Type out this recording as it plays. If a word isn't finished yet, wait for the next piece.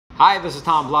Hi, this is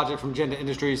Tom Blodgett from Jende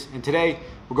Industries, and today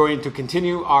we're going to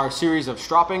continue our series of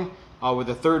stropping with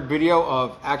the third video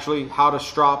of actually how to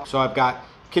strop. So I've got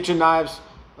kitchen knives,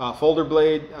 folder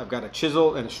blade, I've got a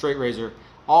chisel and a straight razor,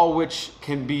 all which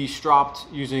can be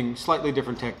stropped using slightly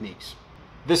different techniques.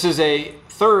 This is a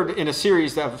third in a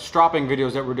series of stropping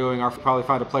videos that we're doing. I'll probably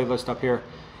find a playlist up here.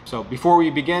 So before we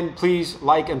begin, please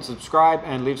like and subscribe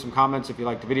and leave some comments if you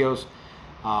like the videos.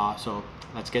 So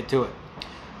let's get to it.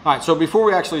 All right, so before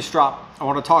we actually strop, I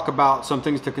want to talk about some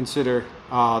things to consider.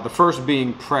 The first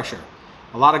being pressure.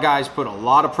 A lot of guys put a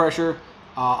lot of pressure.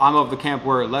 I'm of the camp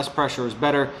where less pressure is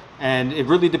better, and it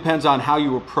really depends on how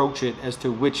you approach it as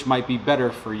to which might be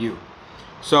better for you.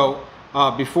 So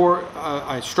before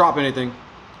I strop anything,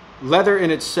 leather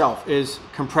in itself is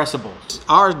compressible.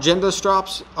 Our Jende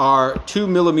strops are 2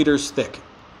 millimeters thick.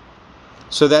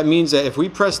 So that means that if we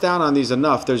press down on these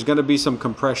enough, there's going to be some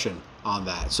compression on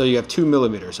that. So you have 2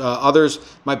 millimeters.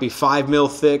 Others might be 5 mil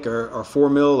thick or 4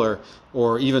 mil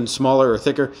or even smaller or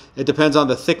thicker. It depends on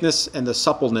the thickness and the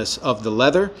suppleness of the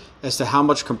leather as to how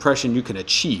much compression you can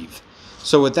achieve.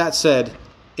 So with that said,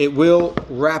 it will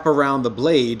wrap around the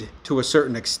blade to a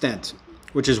certain extent,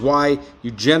 which is why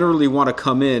you generally want to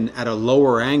come in at a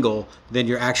lower angle than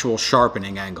your actual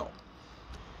sharpening angle.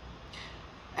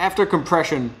 After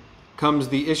compression comes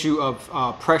the issue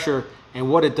of pressure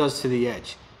and what it does to the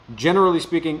edge. Generally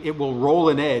speaking, it will roll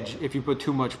an edge if you put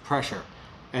too much pressure,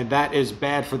 and that is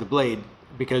bad for the blade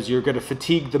because you're going to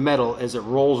fatigue the metal as it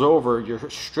rolls over. You're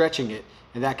stretching it,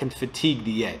 and that can fatigue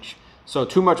the edge. So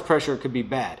too much pressure could be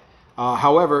bad.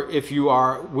 However, if you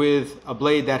are with a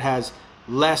blade that has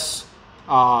less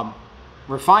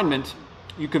refinement,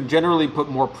 you can generally put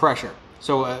more pressure.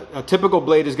 So a typical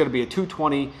blade is going to be a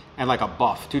 220 and like a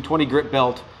buff. 220 grit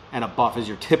belt and a buff is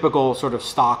your typical sort of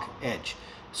stock edge.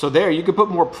 So there you can put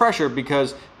more pressure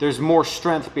because there's more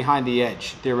strength behind the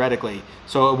edge, theoretically,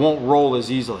 so it won't roll as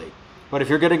easily. But if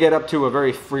you're going to get up to a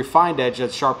very refined edge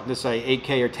that's sharpened to say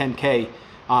 8K or 10K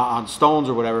on stones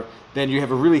or whatever, then you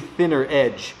have a really thinner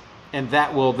edge, and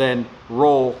that will then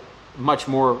roll much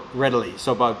more readily.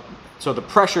 So the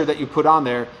pressure that you put on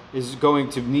there is going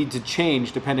to need to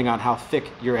change depending on how thick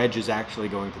your edge is actually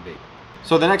going to be.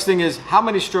 So the next thing is, how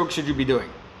many strokes should you be doing?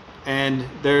 And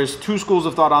there's two schools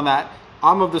of thought on that.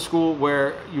 I'm of the school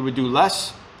where you would do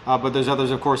less, but there's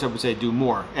others, of course, that would say do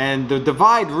more. And the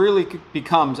divide really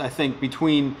becomes, I think,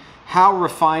 between how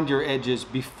refined your edge is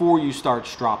before you start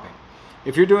stropping.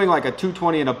 If you're doing like a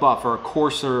 220 and a buff or a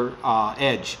coarser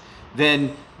edge,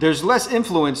 then there's less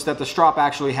influence that the strop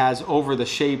actually has over the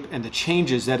shape and the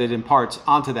changes that it imparts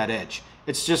onto that edge.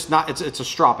 It's just not, it's a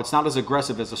strop. It's not as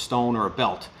aggressive as a stone or a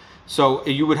belt. So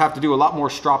you would have to do a lot more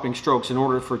stropping strokes in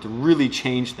order for it to really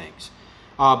change things.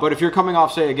 But if you're coming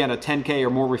off, say, again, a 10K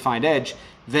or more refined edge,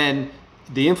 then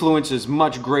the influence is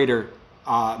much greater,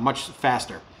 much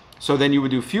faster. So then you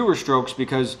would do fewer strokes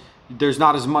because there's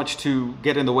not as much to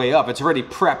get in the way of. It's already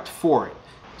prepped for it.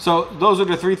 So those are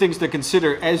the three things to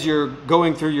consider as you're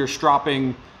going through your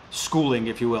stropping schooling,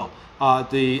 if you will.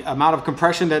 The amount of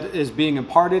compression that is being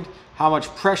imparted, how much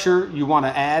pressure you want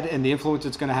to add and the influence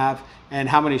it's going to have, and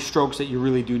how many strokes that you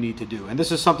really do need to do. And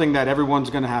this is something that everyone's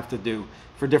going to have to do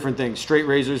for different things. Straight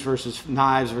razors versus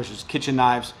knives versus kitchen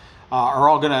knives are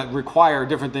all going to require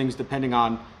different things depending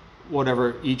on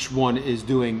whatever each one is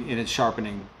doing in its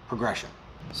sharpening progression.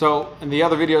 So in the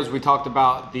other videos we talked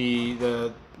about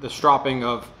the stropping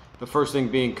of the first thing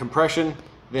being compression,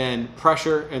 then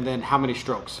pressure, and then how many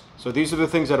strokes. So these are the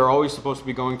things that are always supposed to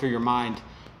be going through your mind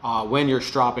when you're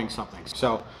stropping something.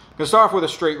 So I'm going to start off with a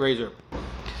straight razor.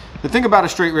 The thing about a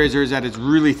straight razor is that it's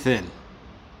really thin.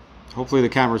 Hopefully the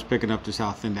camera's picking up just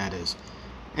how thin that is.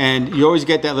 And you always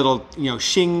get that little,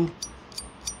 shing.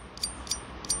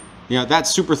 That's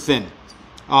super thin.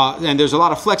 And there's a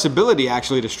lot of flexibility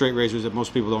actually to straight razors that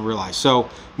most people don't realize. So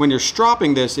when you're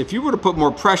stropping this, if you were to put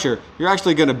more pressure, you're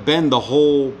actually going to bend the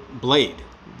whole blade.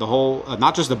 The whole,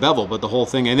 not just the bevel, but the whole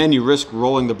thing. And then you risk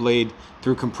rolling the blade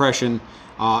through compression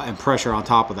and pressure on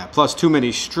top of that. Plus too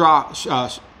many strokes,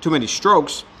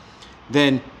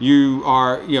 then you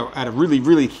are at a really,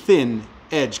 really thin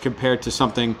edge compared to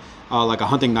something like a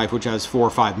hunting knife, which has 4 or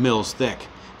 5 mils thick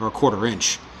or a 1/4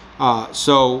 inch.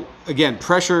 So again,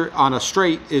 pressure on a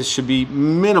straight should be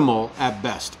minimal at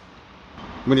best.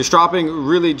 When you're stropping,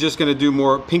 really just going to do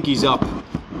more pinkies up,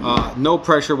 no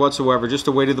pressure whatsoever, just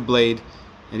the weight of the blade.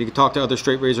 And you can talk to other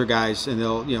straight razor guys and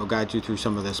they'll guide you through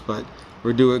some of this. But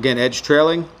we're doing, again, edge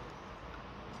trailing.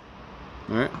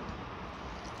 All right.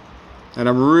 And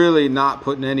I'm really not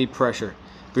putting any pressure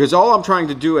because all I'm trying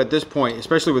to do at this point,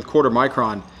 especially with 1/4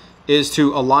 micron, is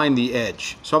to align the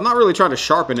edge. So I'm not really trying to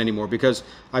sharpen anymore because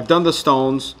I've done the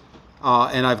stones,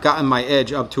 and I've gotten my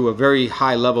edge up to a very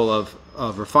high level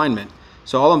of refinement.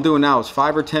 So all I'm doing now is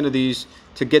 5 or 10 of these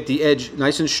to get the edge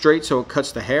nice and straight so it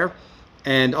cuts the hair,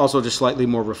 and also just slightly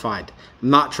more refined. I'm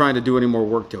not trying to do any more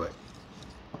work to it.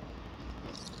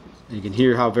 And you can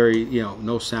hear how very,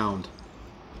 no sound.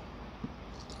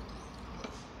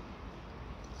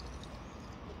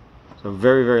 So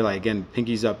very, very light. Again,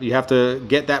 pinkies up. You have to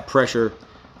get that pressure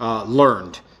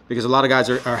learned, because a lot of guys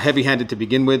are heavy-handed to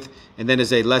begin with, and then as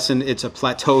they lessen, it's a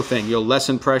plateau thing. You'll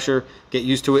lessen pressure, get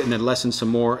used to it, and then lessen some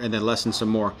more, and then lessen some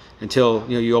more, until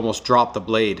you almost drop the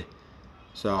blade.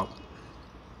 So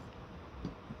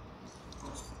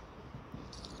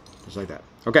just like that.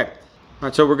 Okay. All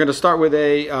right, so we're going to start with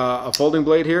a folding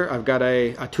blade here. I've got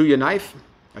a Tuya knife,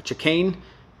 a chicane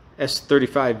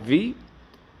S35V.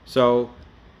 So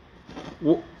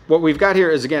what we've got here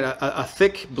is, again, a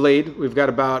thick blade. We've got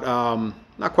about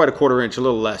not quite a 1/4 inch, a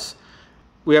little less.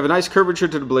 We have a nice curvature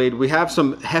to the blade. We have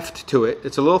some heft to it.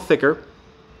 It's a little thicker.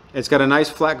 It's got a nice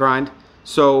flat grind.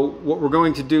 So what we're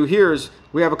going to do here is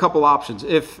we have a couple options.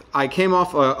 If I came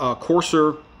off a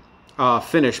coarser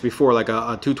finish before, like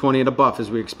a 220 and a buff,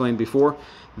 as we explained before,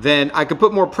 then I could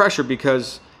put more pressure,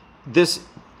 because this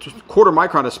 1/4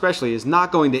 micron especially is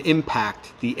not going to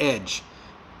impact the edge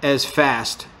as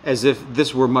fast as if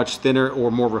this were much thinner or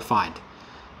more refined.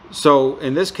 So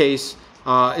in this case,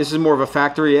 this is more of a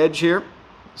factory edge here.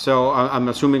 So I'm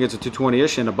assuming it's a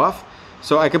 220-ish and a buff.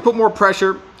 So I can put more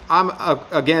pressure. I'm,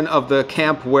 again, of the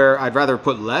camp where I'd rather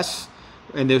put less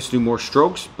and just do more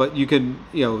strokes, but you can,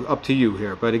 up to you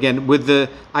here. But again, with the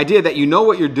idea that you know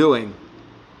what you're doing.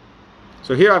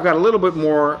 So here I've got a little bit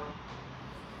more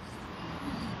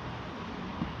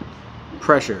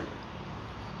pressure.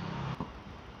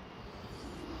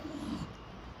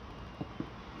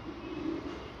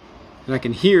 And I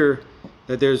can hear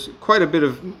that there's quite a bit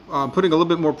of putting a little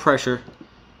bit more pressure,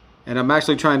 and I'm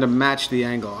actually trying to match the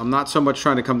angle. I'm not so much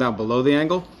trying to come down below the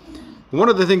angle. One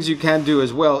of the things you can do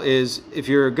as well is, if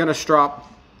you're gonna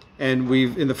strop, and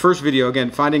we've, in the first video,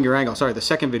 again, finding your angle, sorry, the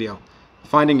second video,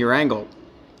 finding your angle,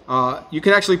 you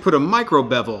can actually put a micro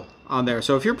bevel on there.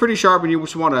 So if you're pretty sharp and you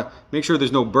just wanna make sure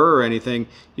there's no burr or anything,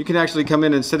 you can actually come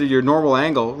in, instead of your normal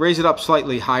angle, raise it up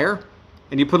slightly higher,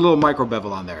 and you put a little micro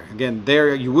bevel on there. Again,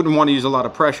 there you wouldn't want to use a lot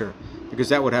of pressure, because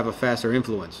that would have a faster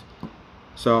influence.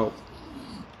 So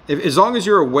as long as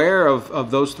you're aware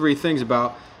of those 3 things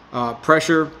about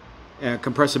pressure,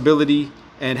 compressibility,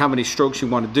 and how many strokes you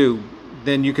want to do,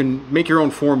 then you can make your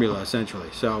own formula, essentially.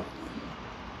 So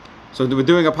with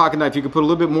doing a pocket knife, you can put a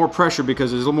little bit more pressure,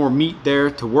 because there's a little more meat there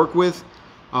to work with,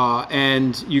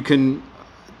 and you can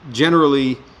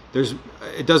generally,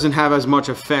 it doesn't have as much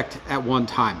effect at one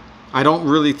time. I don't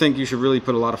really think you should really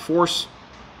put a lot of force,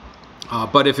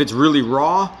 but if it's really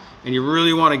raw and you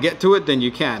really want to get to it, then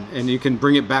you can, and you can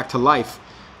bring it back to life.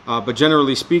 But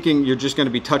generally speaking, you're just going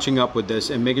to be touching up with this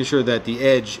and making sure that the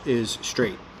edge is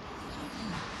straight.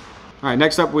 All right,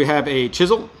 next up we have a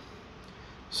chisel.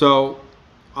 So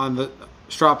on the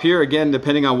strop here, again,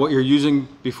 depending on what you're using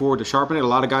before to sharpen it, a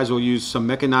lot of guys will use some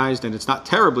mechanized, and it's not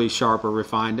terribly sharp or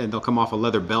refined, and they'll come off a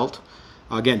leather belt.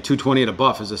 Again, 220 and a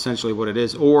buff is essentially what it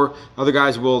is. Or other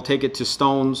guys will take it to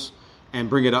stones and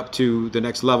bring it up to the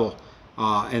next level,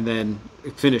 and then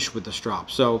finish with the strop.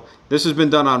 So this has been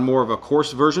done on more of a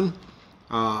coarse version.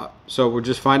 So we're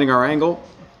just finding our angle.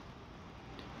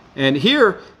 And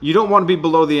here, you don't want to be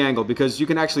below the angle, because you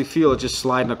can actually feel it just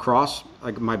sliding across,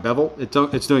 like my bevel.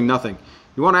 It's doing nothing.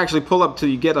 You want to actually pull up till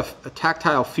you get a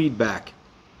tactile feedback.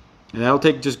 And that'll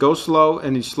take, just go slow,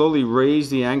 and you slowly raise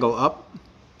the angle up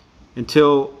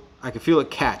until I can feel it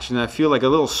catch, and I feel like a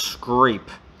little scrape.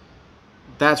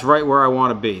 That's right where I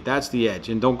want to be. That's the edge,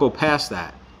 and don't go past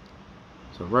that.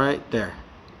 So right there,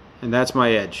 and that's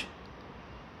my edge.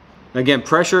 Again,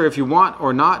 pressure if you want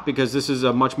or not, because this is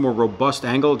a much more robust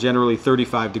angle, generally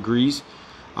 35 degrees.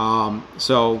 And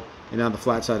on the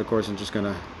flat side, of course, I'm just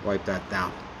gonna wipe that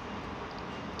down,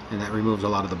 and that removes a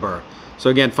lot of the burr. So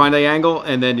again, find the angle,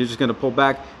 and then you're just gonna pull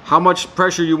back. How much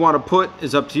pressure you want to put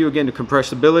is up to you. Again, the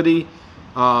compressibility,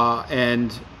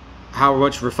 and how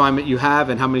much refinement you have,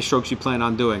 and how many strokes you plan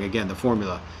on doing. Again, the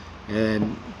formula.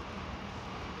 And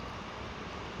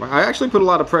I actually put a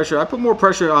lot of pressure. I put more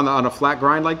pressure on a flat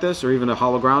grind like this, or even a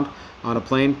hollow ground on a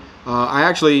plane. I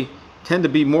actually tend to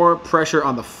be more pressure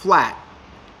on the flat,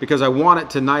 because I want it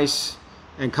to nice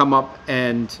and come up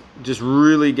and just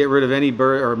really get rid of any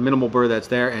burr or minimal burr that's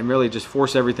there, and really just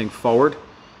force everything forward.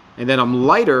 And then I'm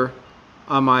lighter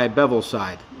on my bevel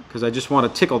side, because I just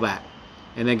want to tickle that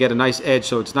and then get a nice edge,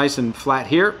 so it's nice and flat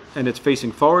here, and it's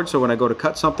facing forward, so when I go to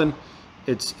cut something,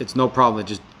 it's no problem. It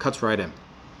just cuts right in.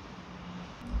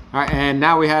 All right, and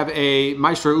now we have a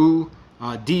Maestro U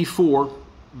D4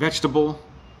 vegetable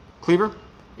cleaver,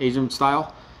 Asian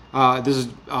style. This is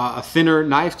a thinner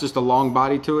knife, just a long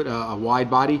body to it, a wide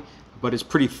body, but it's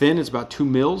pretty thin. It's about 2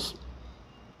 mils.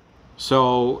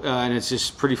 So, and it's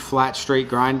just pretty flat, straight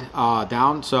grind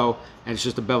down. So, and it's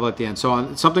just a bevel at the end. So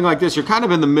on something like this, you're kind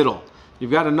of in the middle.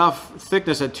 You've got enough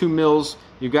thickness at 2 mils,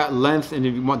 you've got length, and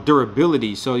you want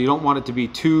durability. So you don't want it to be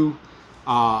too,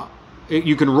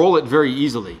 you can roll it very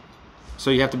easily. So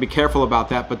you have to be careful about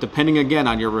that. But depending again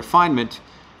on your refinement,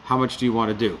 how much do you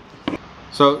want to do?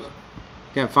 So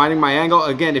again, finding my angle.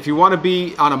 Again, if you want to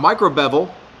be on a micro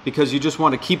bevel, because you just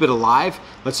want to keep it alive,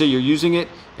 let's say you're using it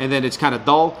and then it's kind of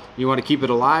dull, you want to keep it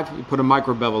alive, you put a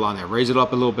micro bevel on there, raise it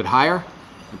up a little bit higher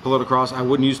and pull it across. I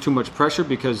wouldn't use too much pressure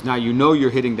because now you know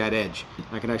you're hitting that edge.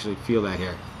 I can actually feel that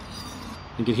here.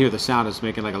 You can hear the sound. It's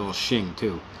making like a little shing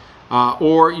too.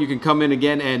 Or you can come in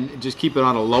again and just keep it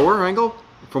on a lower angle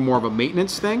for more of a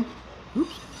maintenance thing.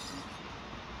 Oops.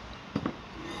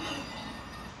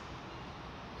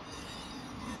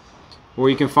 Or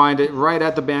you can find it right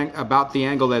at the bank, about the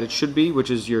angle that it should be,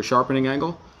 which is your sharpening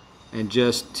angle, and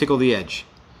just tickle the edge.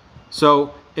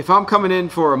 So if I'm coming in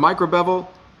for a micro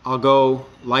bevel, I'll go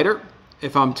lighter.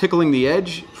 If I'm tickling the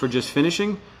edge for just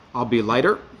finishing, I'll be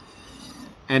lighter.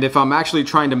 And if I'm actually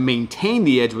trying to maintain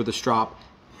the edge with a strop,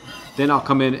 then I'll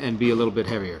come in and be a little bit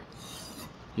heavier.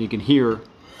 You can hear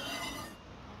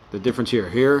the difference here.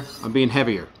 Here, I'm being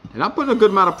heavier. And I'm putting a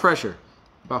good amount of pressure,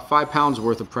 about 5 pounds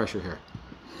worth of pressure here.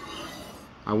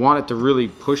 I want it to really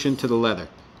push into the leather.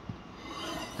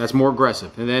 That's more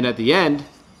aggressive. And then at the end,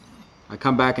 I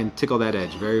come back and tickle that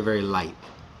edge, very, very light.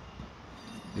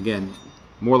 Again,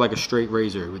 more like a straight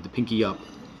razor with the pinky up.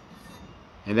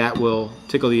 And that will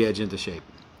tickle the edge into shape.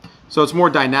 So it's a more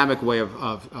dynamic way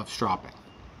of stropping.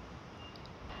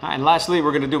 And lastly,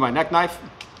 we're going to do my neck knife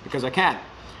because I can.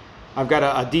 I've got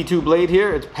a D2 blade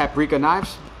here. It's Paprika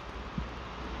Knives.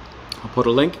 I'll put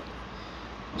a link.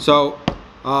 So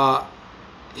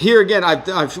here again,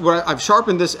 I've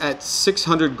sharpened this at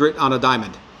 600 grit on a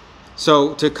diamond.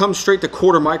 So to come straight to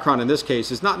 1/4 micron in this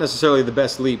case is not necessarily the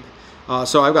best leap.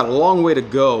 So I've got a long way to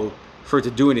go for it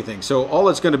to do anything. So all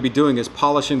it's going to be doing is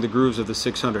polishing the grooves of the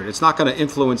 600. It's not going to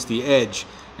influence the edge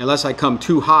unless I come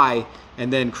too high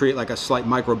and then create like a slight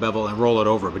micro bevel and roll it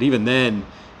over. But even then,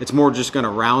 it's more just going to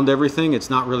round everything. It's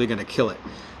not really going to kill it.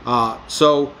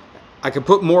 So I can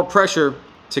put more pressure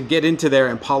to get into there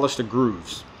and polish the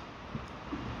grooves.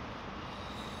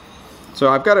 So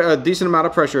I've got a decent amount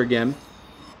of pressure again.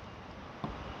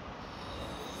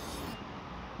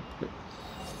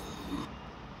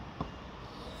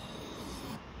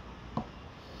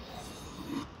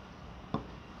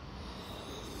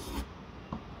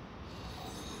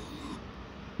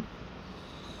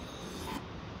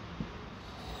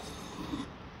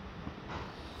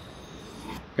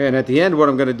 And at the end, what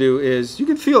I'm going to do is, you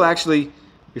can feel actually,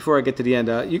 before I get to the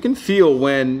end, you can feel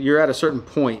when you're at a certain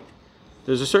point.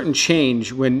 There's a certain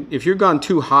change when, if you've gone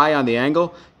too high on the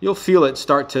angle, you'll feel it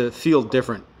start to feel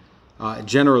different.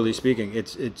 Generally speaking,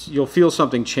 you'll feel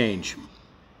something change.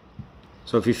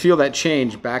 So if you feel that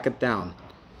change, back it down.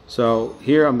 So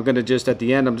here I'm going to just, at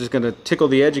the end, I'm just going to tickle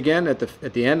the edge again. At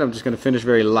the end, I'm just going to finish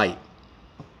very light.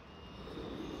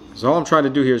 So all I'm trying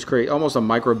to do here is create almost a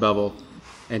micro bevel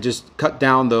and just cut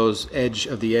down those edge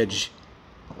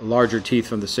larger teeth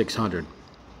from the 600.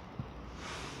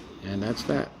 And that's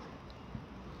that.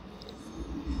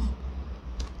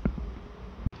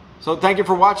 So thank you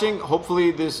for watching.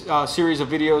 Hopefully this series of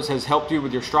videos has helped you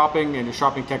with your stropping and your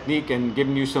stropping technique and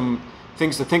given you some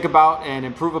things to think about and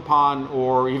improve upon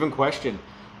or even question.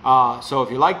 So if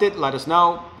you liked it, let us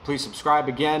know. Please subscribe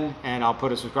again, and I'll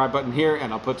put a subscribe button here,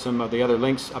 and I'll put some of the other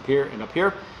links up here and up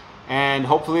here. And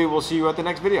hopefully we'll see you at the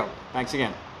next video. Thanks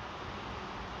again.